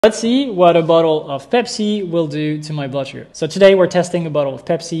Let's see what a bottle of Pepsi will do to my blood sugar. So today we're testing a bottle of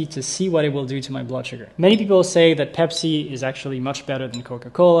Pepsi to see what it will do to my blood sugar. Many people say that Pepsi is actually much better than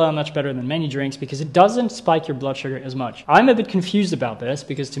Coca-Cola, much better than many drinks because it doesn't spike your blood sugar as much. I'm a bit confused about this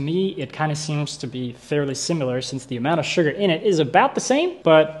because to me it kind of seems to be fairly similar since the amount of sugar in it is about the same,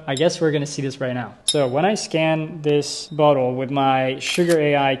 but I guess we're going to see this right now. So when I scan this bottle with my Sugar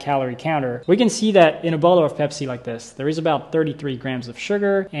AI calorie counter, we can see that in a bottle of Pepsi like this, there is about 33 grams of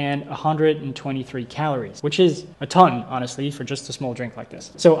sugar and 123 calories, which is a ton, honestly, for just a small drink like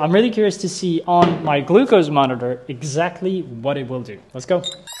this. So I'm really curious to see on my glucose monitor exactly what it will do. Let's go.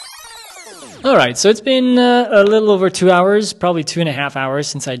 All right, so it's been a little over 2 hours, probably 2.5 hours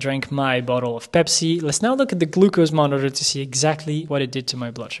since I drank my bottle of Pepsi. Let's now look at the glucose monitor to see exactly what it did to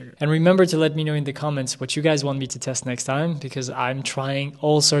my blood sugar. And remember to let me know in the comments what you guys want me to test next time, because I'm trying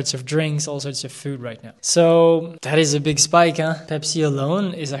all sorts of drinks, all sorts of food right now. So that is a big spike, huh? Pepsi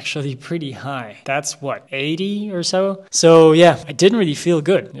alone is actually pretty high. That's what, 80 or so? So yeah, I didn't really feel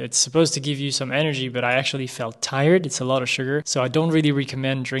good. It's supposed to give you some energy, but I actually felt tired. It's a lot of sugar. So I don't really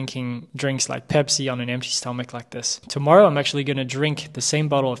recommend drinking drinks like Pepsi on an empty stomach like this. Tomorrow I'm actually going to drink the same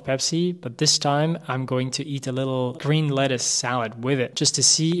bottle of Pepsi, but this time I'm going to eat a little green lettuce salad with it just to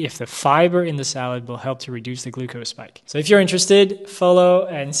see if the fiber in the salad will help to reduce the glucose spike. So if you're interested, follow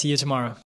and see you tomorrow.